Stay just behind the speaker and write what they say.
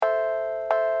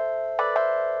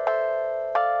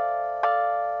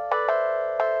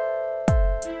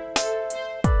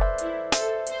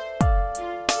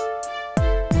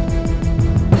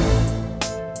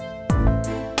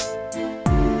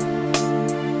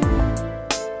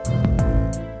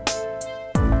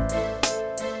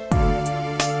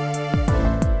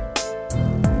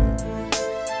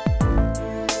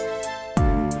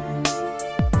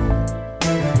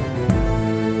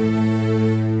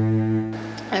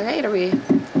All right,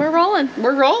 We're rolling.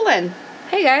 We're rolling.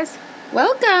 Hey, guys.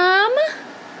 Welcome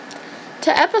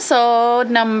to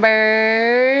episode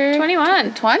number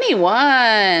 21. 21.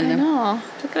 I know.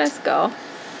 Look at us go.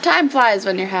 Time flies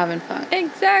when you're having fun.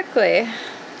 Exactly.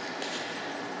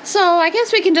 So I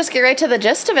guess we can just get right to the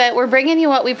gist of it. We're bringing you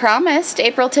what we promised,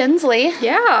 April Tinsley.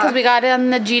 Yeah. Because we got in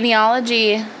the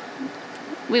genealogy.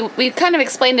 We kind of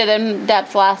explained it in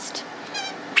depth last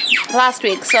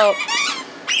week. So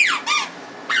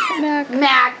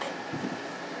Mac.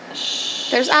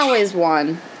 There's always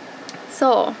one.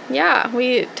 So, yeah,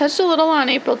 we touched a little on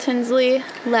April Tinsley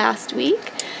last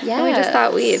week. Yeah. And we just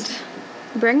thought we'd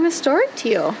bring the story to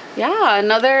you. Yeah,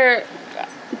 another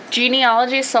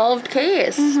genealogy solved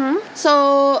case. Mm-hmm.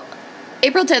 So,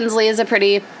 April Tinsley is a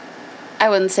pretty, I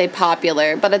wouldn't say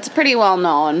popular, but it's pretty well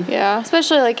known. Yeah,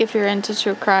 especially like if you're into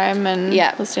true crime and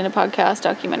listening to podcasts,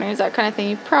 documentaries, that kind of thing,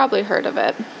 you've probably heard of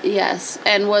it. Yes,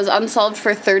 and was unsolved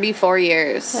for 34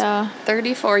 years. Yeah.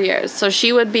 34 years. So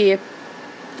she was 8,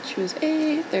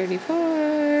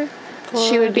 34.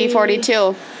 She would be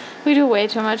 42. We do way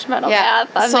too much mental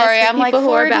math. Sorry, I'm like 40.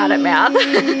 Who are bad at math.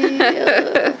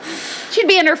 She'd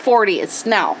be in her 40s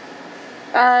now.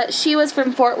 She was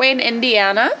from Fort Wayne,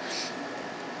 Indiana.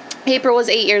 April was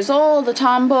 8 years old, a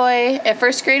tomboy, a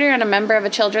first grader, and a member of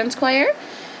a children's choir.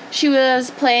 She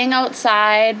was playing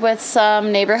outside with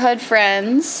some neighborhood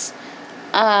friends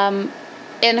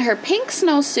in her pink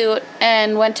snowsuit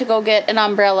and went to go get an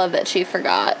umbrella that she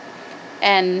forgot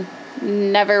and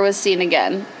never was seen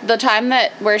again. The time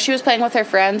where she was playing with her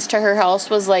friends to her house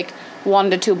was like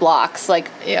 1 to 2 blocks.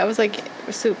 Yeah, it was like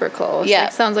super close. Yeah.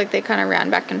 Like, sounds like they kind of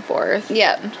ran back and forth.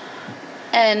 Yeah.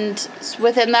 And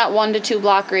within that 1 to 2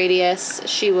 block radius,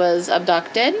 she was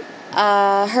abducted.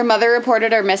 Her mother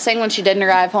reported her missing when she didn't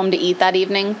arrive home to eat that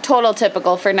evening. Total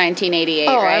typical for 1988,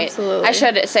 right? Absolutely. I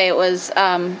should say it was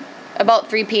about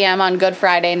 3 p.m. on Good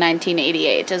Friday,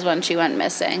 1988 is when she went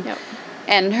missing. Yep.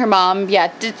 And her mom,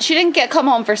 she didn't come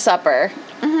home for supper.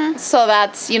 Mm-hmm. So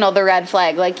that's, the red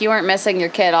flag. Like, you weren't missing your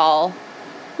kid all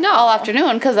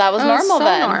afternoon because that was normal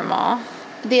then. Normal.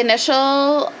 The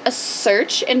initial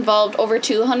search involved over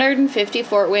 250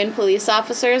 Fort Wayne police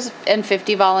officers and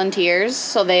 50 volunteers.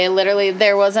 So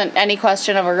there wasn't any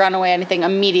question of a runaway, anything.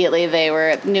 Immediately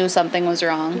they knew something was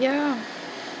wrong. Yeah.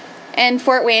 And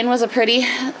Fort Wayne was a pretty,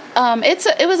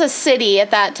 it was a city at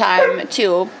that time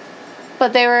too,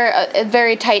 but they were a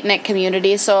very tight-knit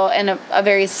community. So, and a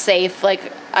very safe,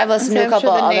 I've listened to a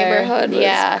couple the other neighborhood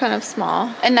was kind of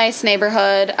small. A nice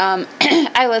neighborhood.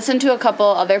 I listened to a couple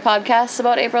other podcasts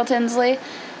about April Tinsley,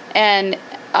 and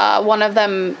one of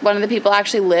the people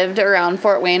actually lived around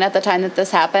Fort Wayne at the time that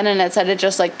this happened, and it said it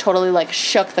just totally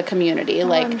shook the community.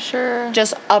 I'm sure.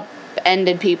 Just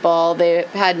upended people. They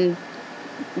had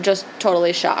just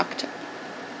totally shocked.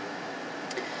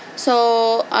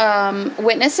 So,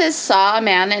 witnesses saw a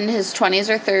man in his 20s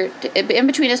in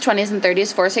between his 20s and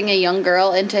 30s forcing a young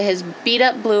girl into his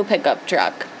beat-up blue pickup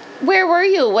truck. Where were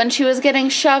you when she was getting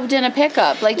shoved in a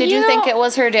pickup? Did you think it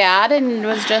was her dad and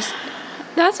was just...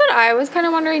 That's what I was kind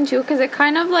of wondering, too, because it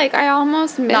kind of, I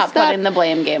almost missed Not putting the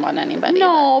blame game on anybody.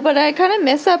 No, but I kind of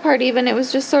missed that part even. It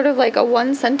was just sort of a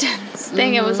one-sentence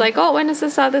thing. Mm-hmm. It was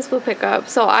witnesses saw this blue pickup.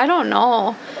 So, I don't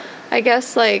know. I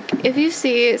guess, if you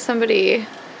see somebody...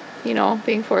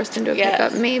 being forced into a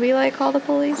pickup, maybe, call the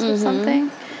police or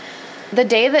something. The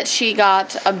day that she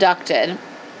got abducted,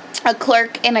 a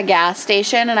clerk in a gas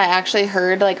station, and I actually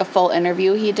heard, a full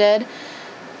interview he did,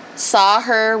 saw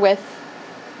her with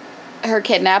her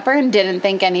kidnapper and didn't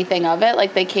think anything of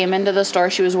it. They came into the store,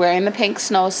 she was wearing the pink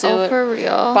snowsuit. Oh, for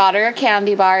real? Bought her a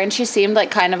candy bar, and she seemed,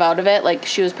 kind of out of it,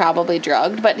 she was probably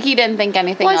drugged, but he didn't think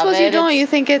anything of it. Well, I suppose you don't. You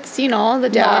think it's, the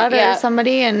dad or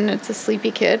somebody, and it's a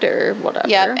sleepy kid or whatever.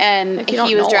 Yep, and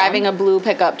he was driving a blue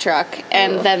pickup truck,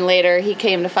 and then later he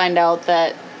came to find out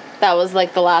that was,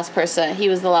 the last person, he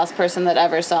was the last person that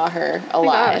ever saw her alive. Oh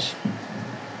my gosh.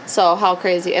 So, how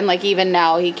crazy. And, even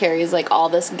now he carries, all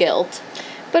this guilt.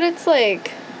 But it's how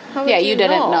would you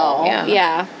didn't know.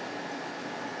 Yeah.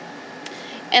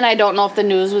 And I don't know if the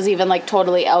news was even,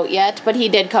 totally out yet, but he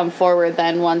did come forward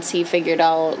then once he figured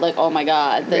out, oh my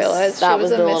God, that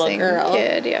was the little girl.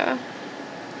 Kid, yeah.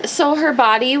 So April's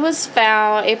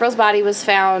body was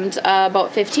found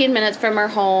about 15 minutes from her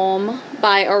home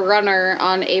by a runner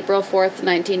on April 4th,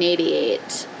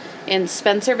 1988 in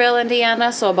Spencerville,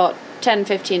 Indiana, so about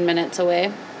 10-15 minutes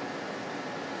away.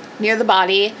 Near the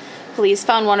body, police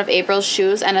found one of April's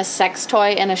shoes and a sex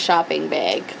toy in a shopping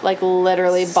bag.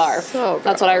 Literally barf. So gross.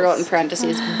 That's what I wrote in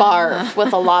parentheses. Barf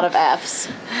with a lot of Fs.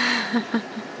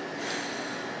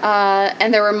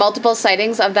 And there were multiple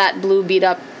sightings of that blue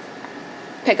beat-up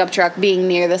pickup truck being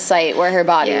near the site where her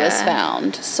body was Yeah.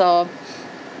 found. So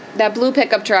that blue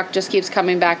pickup truck just keeps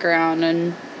coming back around,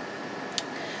 and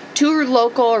 2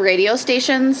 local radio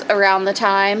stations around the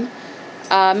time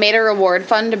made a reward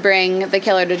fund to bring the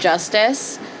killer to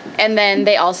justice. And then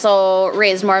they also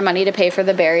raised more money to pay for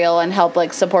the burial and help,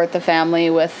 like, support the family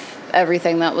with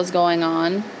everything that was going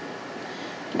on.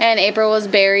 And April was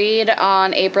buried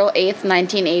on April 8th,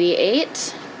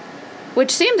 1988.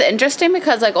 Which seems interesting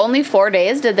because, like, only 4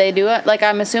 days did they do it. Like,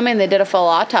 I'm assuming they did a full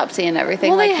autopsy and everything.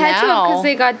 Well, they like had to now. because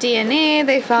they got DNA.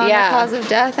 They found Yeah. the cause of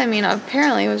death. I mean,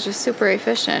 apparently it was just super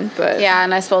efficient. But Yeah,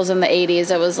 and I suppose in the 80s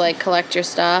it was, like, collect your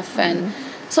stuff. And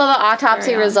so the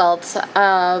autopsy Very on. results,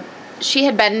 she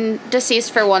had been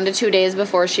deceased for 1 to 2 days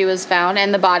before she was found,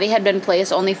 and the body had been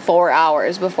placed only 4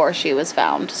 hours before she was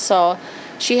found. So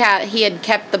he had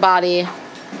kept the body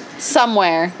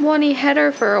somewhere. Well, and he had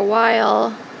her for a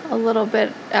while, a little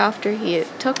bit after he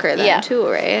took her then, Yeah. too,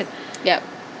 right? Yep.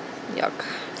 Yuck.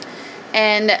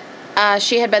 And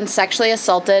she had been sexually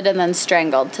assaulted and then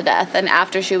strangled to death. And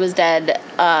after she was dead,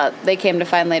 they came to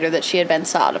find later that she had been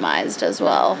sodomized as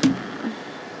well.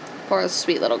 Poor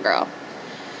sweet little girl.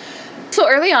 So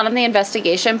early on in the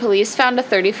investigation, police found a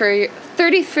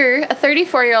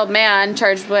 34-year-old man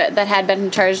that had been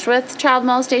charged with child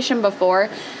molestation before,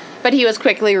 but he was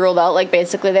quickly ruled out. Like,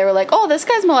 basically, they were like, "Oh, this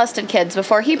guy's molested kids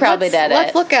before. He probably did it."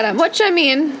 Let's look at him. Which, I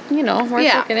mean, worth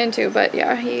Yeah. looking into. But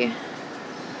yeah, he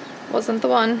wasn't the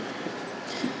one.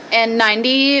 And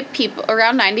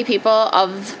around 90 people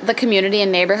of the community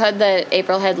and neighborhood that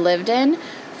April had lived in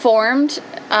formed,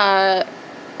 a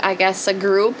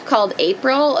group called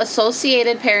April,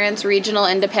 Associated Parents Regional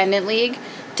Independent League,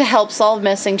 to help solve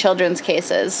missing children's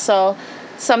cases. So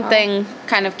something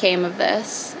kind of came of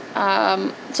this.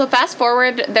 So fast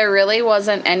forward, there really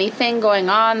wasn't anything going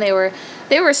on. They were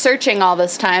searching all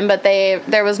this time, but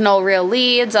there was no real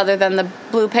leads other than the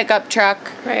blue pickup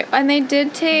truck. Right, and they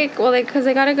did take, because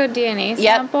they got a good DNA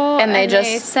sample, and they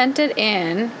sent it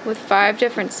in with 5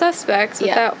 different suspects, but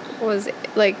that was,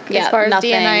 as far as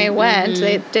nothing. DNA went,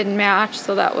 they didn't match,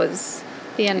 so that was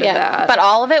the end of that. But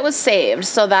all of it was saved,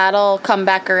 so that'll come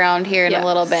back around here in a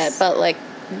little bit. Yes. But, like,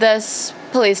 this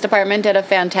police department did a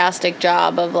fantastic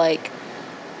job of, like,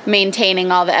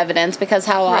 maintaining all the evidence, because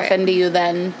how often do you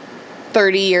then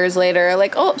 30 years later,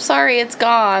 like, oh, sorry, it's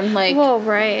gone. Like, well,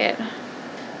 right.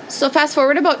 so fast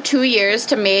forward about 2 years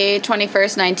to May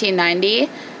 21st, 1990.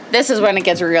 This is when it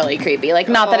gets really creepy. Like,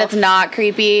 not that it's not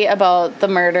creepy about the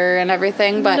murder and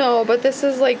everything, but... No, but this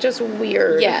is, like, just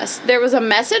weird. Yes. There was a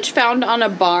message found on a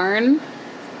barn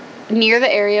near the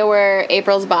area where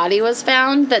April's body was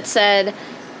found that said,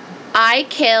 "I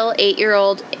kill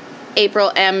 8-year-old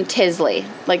April M. Tisley."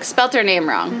 Like, spelt her name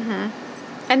wrong. Mm-hmm.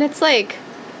 And it's, like...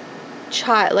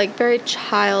 very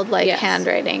childlike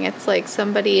handwriting. It's like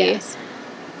somebody. Yes.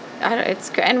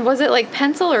 And was it like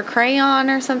pencil or crayon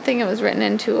or something? It was written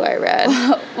into. I read.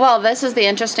 Well, this is the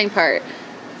interesting part.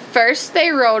 First,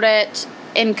 they wrote it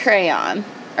in crayon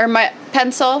or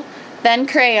pencil, then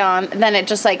crayon. Then it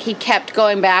just he kept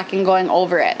going back and going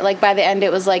over it. Like, by the end,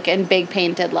 it was like in big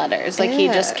painted letters. Like, he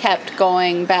just kept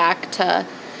going back to.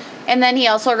 And then he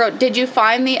also wrote, "Did you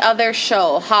find the other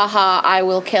show? Ha ha! I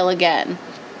will kill again."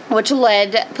 Which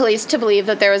led police to believe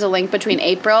that there was a link between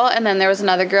April and then there was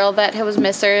another girl that was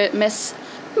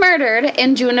murdered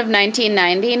in June of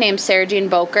 1990 named Sarah Jean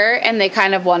Boker, and they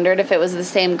kind of wondered if it was the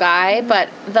same guy, but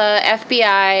the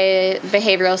FBI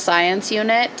Behavioral Science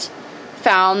Unit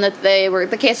found that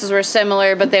the cases were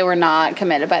similar, but they were not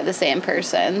committed by the same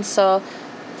person. So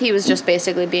he was just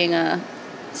basically being a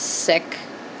sick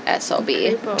SOB.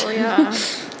 Oh, yeah.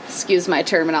 Excuse my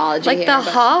terminology like here, the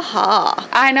ha-ha.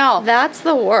 I know. That's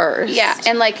the worst. Yeah,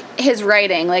 and, like, his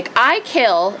writing, like, "I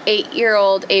kill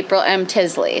 8-year-old April M.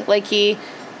 Tisley." Like, he,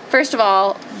 first of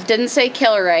all, didn't say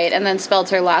kill right and then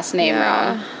spelled her last name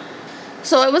wrong.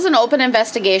 So it was an open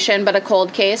investigation, but a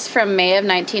cold case from May of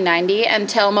 1990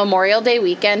 until Memorial Day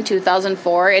weekend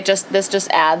 2004. This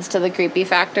just adds to the creepy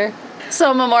factor.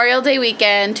 So Memorial Day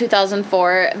weekend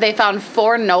 2004, they found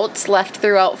 4 notes left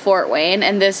throughout Fort Wayne,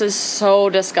 and this is so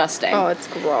disgusting. Oh, it's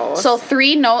gross. So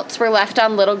 3 notes were left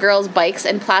on little girls' bikes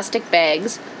in plastic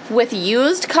bags with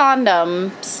used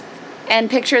condoms and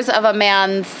pictures of a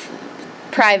man's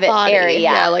private body, area.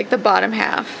 Yeah, like the bottom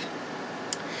half.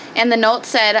 And the note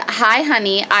said, "Hi,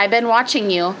 honey, I've been watching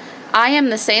you. I am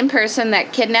the same person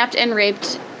that kidnapped and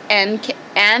raped and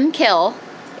killed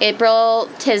April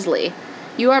Tisley.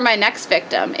 You are my next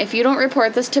victim. If you don't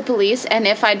report this to police, and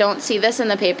if I don't see this in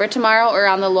the paper tomorrow or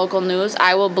on the local news,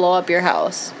 I will blow up your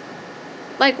house."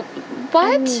 Like,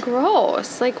 what?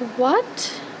 Gross. Like,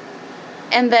 what?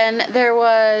 And then there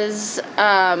was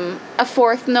a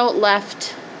fourth note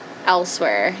left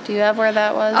elsewhere. Do you have where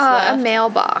that was? A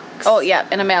mailbox. Oh, yeah,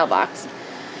 in a mailbox.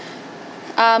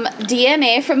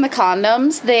 DNA from the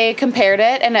condoms, they compared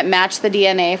it, and it matched the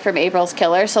DNA from April's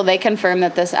killer, so they confirmed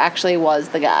that this actually was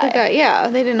the guy. Yeah,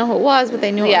 they didn't know who it was, but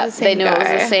they knew it was the same guy. Yeah, they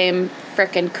knew it was the same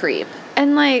frickin' creep.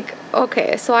 And, like,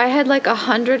 okay, so I had, like,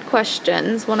 100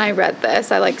 questions when I read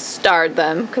this. I, like, starred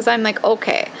them, because I'm like,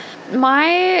 okay.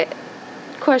 My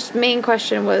main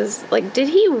question was, like, did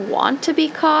he want to be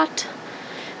caught?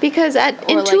 Because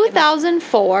in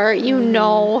 2004, you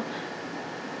know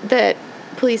that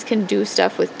police can do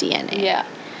stuff with DNA. Yeah.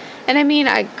 And I mean,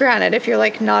 granted, if you're,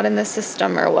 like, not in the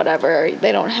system or whatever,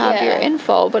 they don't have your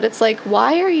info, but it's like,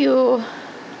 why are you...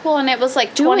 Well, and it was,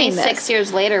 like, 26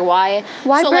 years later. Why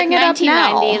bring it up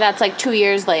now? 1990, that's, like, 2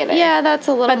 years later. Yeah, that's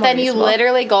a little But more then you reasonable.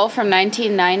 literally go from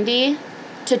 1990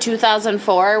 to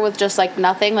 2004 with just, like,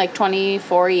 nothing, like,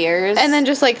 24 years. And then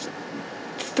just, like...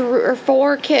 3 or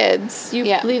 4 kids, you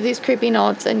leave these creepy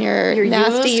notes and your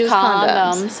nasty used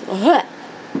condoms.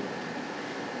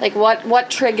 Like, what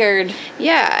triggered?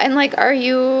 Yeah, and, like, so are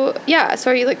you,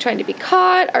 like, trying to be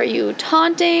caught? Are you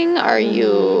taunting? Are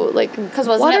you, like, because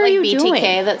wasn't it, like,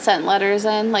 BTK that sent letters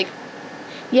in? Like,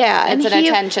 yeah. It's an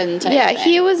attention type thing.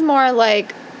 He was more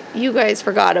like, you guys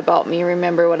forgot about me,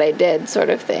 remember what I did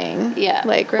sort of thing. Yeah.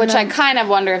 Like, which I kind of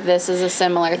wonder if this is a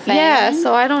similar thing. Yeah,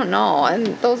 so I don't know. And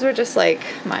those were just, like,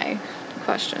 my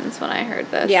questions when I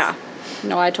heard this. Yeah.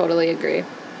 No, I totally agree.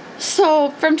 So,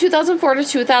 from 2004 to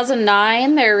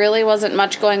 2009, there really wasn't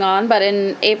much going on, but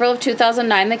in April of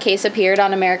 2009, the case appeared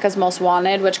on America's Most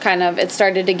Wanted, which it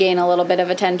started to gain a little bit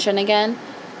of attention again.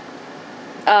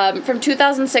 From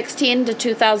 2016 to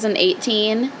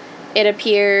 2018, it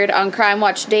appeared on Crime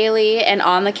Watch Daily and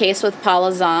On the Case with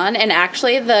Paula Zahn, and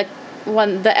actually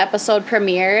when the episode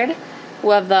premiered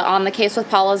of the On the Case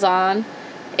with Paula Zahn,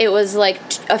 it was like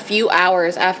a few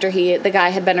hours after the guy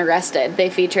had been arrested. They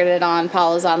featured it on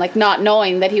Paula Zahn, like not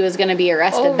knowing that he was going to be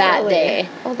arrested that day.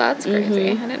 Oh, that's crazy.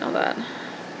 I didn't know that.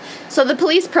 So the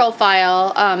police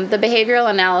profile, the behavioral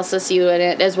analysis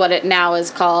unit is what it now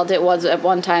is called. It was at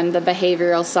one time the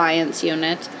behavioral science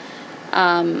unit.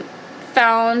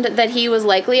 Found that he was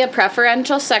likely a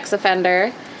preferential sex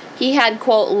offender. He had,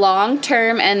 quote,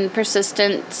 long-term and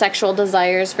persistent sexual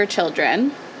desires for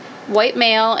children. White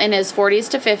male in his 40s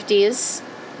to 50s,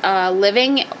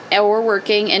 living or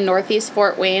working in Northeast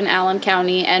Fort Wayne, Allen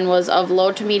County, and was of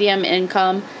low to medium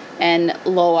income and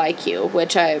low IQ,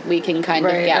 which we can kind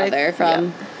of gather from.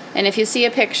 Yeah. And if you see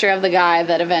a picture of the guy,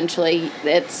 that eventually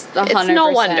it's 100%. It's no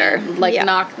wonder. Like,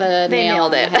 knock the nail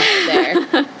on the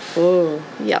head there. Ooh.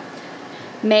 Yep.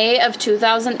 May of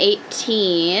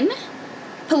 2018,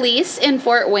 police in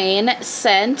Fort Wayne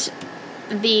sent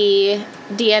the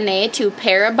DNA to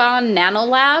Parabon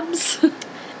Nanolabs.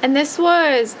 And this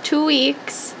was 2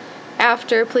 weeks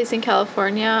after police in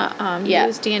California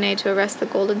used DNA to arrest the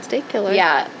Golden State Killer.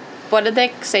 Yeah. What did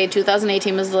they say?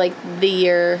 2018 was like the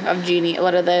year of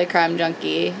what did the Crime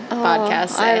Junkie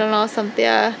podcast say? I don't know, something,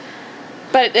 yeah.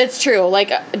 But it's true.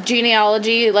 Like,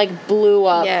 genealogy, like, blew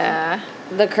up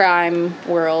the crime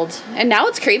world. And now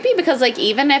it's creepy because, like,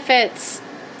 even if it's...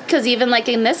 Because even, like,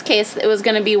 in this case, it was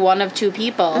going to be one of 2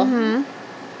 people. Mm-hmm.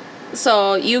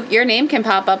 So your name can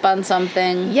pop up on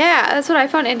something. Yeah, that's what I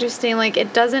found interesting. Like,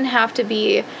 it doesn't have to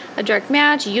be a direct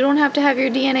match. You don't have to have your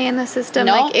DNA in the system.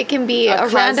 No. Like, it can be a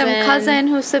random cousin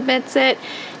who submits it,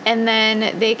 and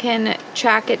then they can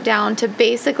track it down to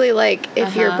basically, like,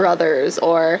 if you're brothers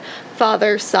or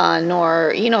father, son,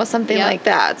 or, you know, something like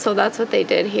that. So that's what they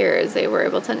did here, is they were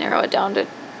able to narrow it down to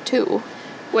 2.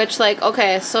 Which, like,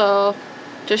 okay, so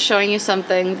just showing you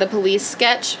something. The police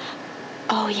sketch.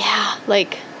 Oh, yeah.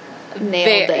 Like...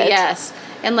 nailed it. Yes.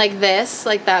 And like this,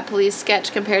 like that police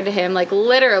sketch compared to him, like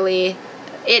literally,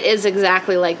 it is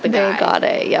exactly like the guy. They got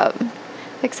it, yep.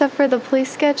 Except for the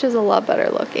police sketch is a lot better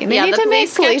looking. They need the to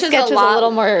make police sketches a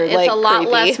little more, it's like, a lot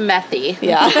creepy. less methy.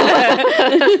 Yeah.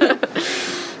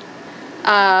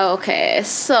 Okay,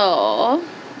 so...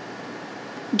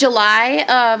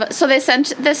 so they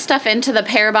sent this stuff into the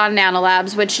Parabon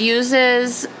Nanolabs, which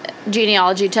uses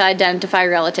genealogy to identify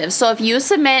relatives. So if you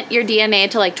submit your DNA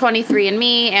to, like,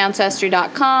 23andMe,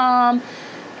 Ancestry.com,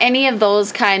 any of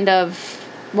those kind of,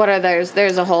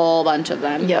 there's a whole bunch of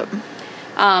them. Yep.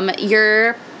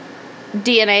 Your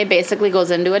DNA basically goes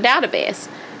into a database.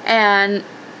 And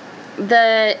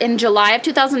in July of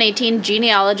 2018,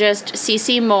 genealogist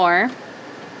C.C. Moore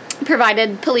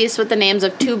provided police with the names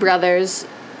of 2 brothers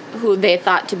who they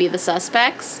thought to be the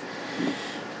suspects,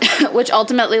 which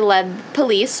ultimately led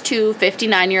police to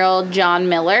 59-year-old John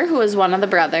Miller, who was one of the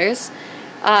brothers,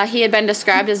 He had been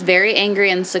described as very angry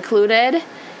and secluded,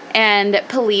 and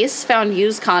police found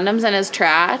used condoms in his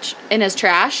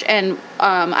trash. And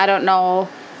I don't know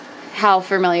how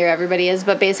familiar everybody is,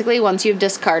 but basically once you've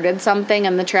discarded something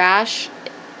in the trash,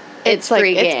 it's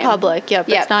free game. It's public. Yep.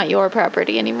 It's not your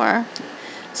property anymore.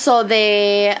 So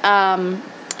they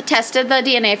tested the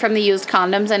DNA from the used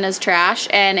condoms in his trash,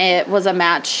 and it was a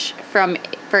match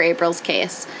for April's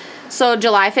case. So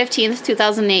July 15th,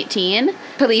 2018,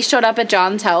 police showed up at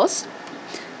John's house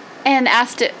and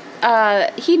asked it.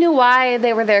 He knew why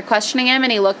they were there questioning him,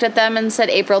 and he looked at them and said,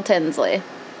 April Tinsley.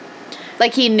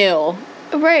 Like, he knew.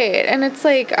 Right, and it's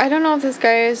like, I don't know if this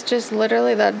guy is just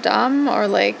literally that dumb or,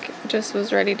 like, just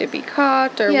was ready to be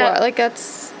caught or what. Like,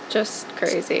 that's just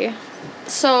crazy.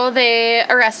 So they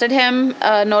arrested him,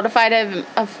 notified him,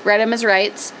 read him his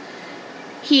rights.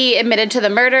 He admitted to the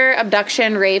murder,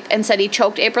 abduction, rape, and said he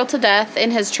choked April to death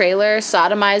in his trailer,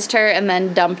 sodomized her, and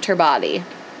then dumped her body.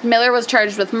 Miller was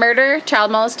charged with murder,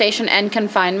 child molestation, and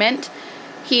confinement.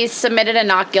 He submitted a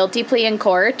not guilty plea in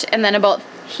court, and then about...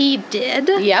 He did?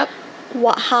 Yep.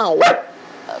 What? How?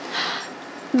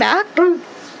 Mac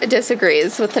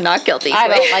disagrees with the not guilty plea. I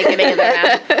don't like it either,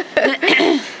 Mac.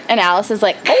 And Alice is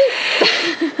like,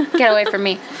 oh, get away from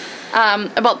me.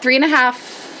 About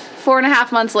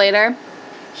 4.5 months later,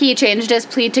 he changed his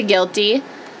plea to guilty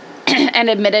and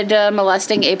admitted to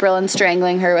molesting April and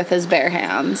strangling her with his bare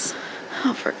hands.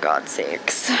 Oh, for God's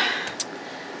sakes.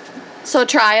 So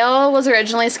trial was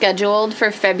originally scheduled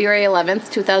for February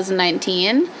 11th,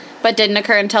 2019, but didn't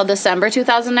occur until December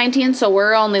 2019, so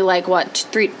we're only like,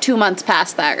 2 months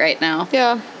past that right now.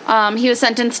 Yeah. He was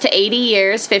sentenced to 80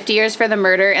 years, 50 years for the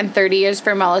murder, and 30 years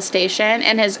for molestation,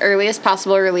 and his earliest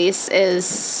possible release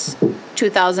is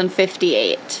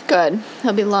 2058. Good.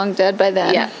 He'll be long dead by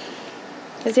then. Yeah.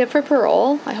 Is he up for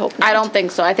parole? I hope not. I don't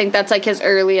think so. I think that's like his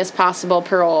earliest possible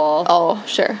parole. Oh,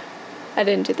 sure. I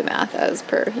didn't do the math as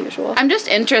per usual. I'm just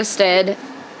interested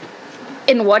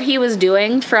in what he was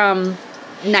doing from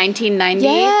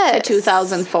 1990 to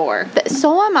 2004.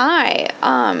 So am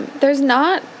I.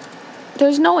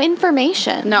 There's no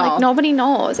information. No. Like, nobody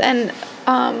knows. And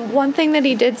one thing that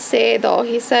he did say, though,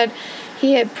 he said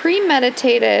he had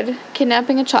premeditated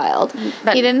kidnapping a child.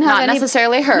 But he didn't have not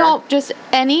necessarily her. No, just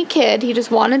any kid. He just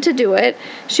wanted to do it.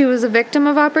 She was a victim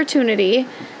of opportunity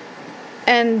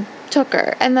and took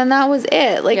her. And then that was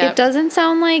it. Like, It doesn't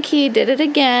sound like he did it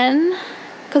again.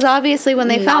 Because obviously when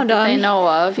they found him... they know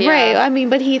of, yeah. Right, I mean,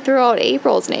 but he threw out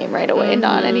April's name right away,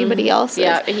 not anybody else's.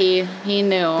 Yeah, he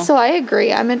knew. So I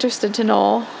agree. I'm interested to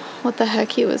know what the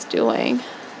heck he was doing.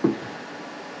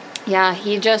 Yeah,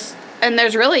 he just... And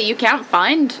there's really... You can't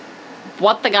find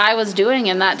what the guy was doing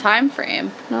in that time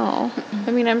frame. No.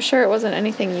 I mean, I'm sure it wasn't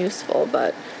anything useful,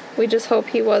 but we just hope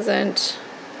he wasn't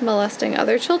molesting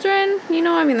other children. You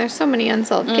know, I mean, there's so many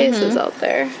unsolved cases out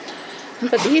there.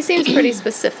 But he seems pretty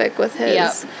specific with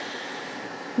his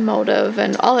motive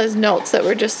and all his notes that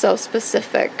were just so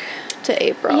specific to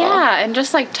April. Yeah, and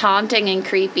just like taunting and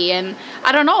creepy. And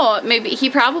I don't know, maybe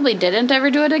he probably didn't ever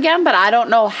do it again, but I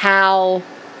don't know how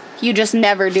you just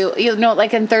never do. You know,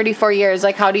 like in 34 years,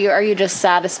 like are you just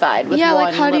satisfied with one little girl?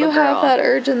 Yeah, like how do you have that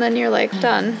urge and then you're like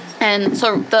done? And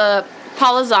so the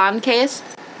Paula Zahn case,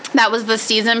 that was the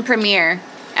season premiere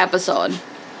episode.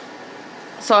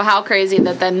 So how crazy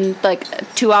that then,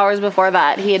 like, 2 hours before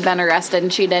that, he had been arrested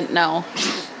and she didn't know.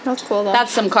 That's cool, though.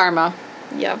 That's some karma.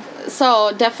 Yeah.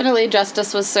 So definitely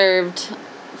justice was served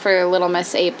for little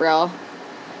Miss April.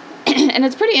 And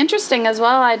it's pretty interesting as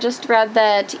well. I just read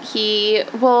that he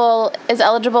is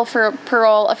eligible for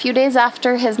parole a few days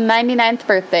after his 99th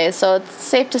birthday. So it's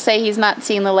safe to say he's not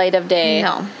seen the light of day.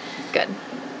 No. Good.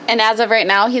 And as of right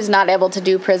now, he's not able to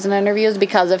do prison interviews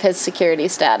because of his security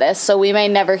status. So we may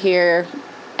never hear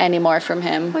any more from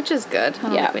him. Which is good.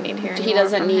 I don't think we need to hear any He more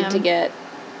doesn't from need him. to get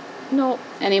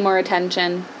any more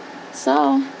attention.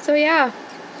 So yeah.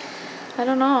 I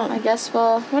don't know. I guess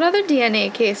What other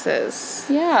DNA cases?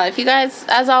 Yeah, if you guys,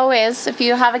 as always, if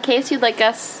you have a case you'd like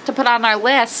us to put on our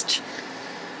list,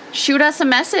 shoot us a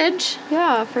message.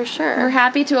 Yeah, for sure. We're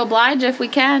happy to oblige if we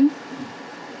can.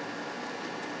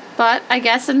 But I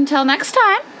guess until next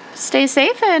time, stay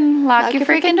safe and lock your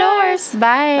freaking doors.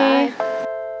 Bye. Bye.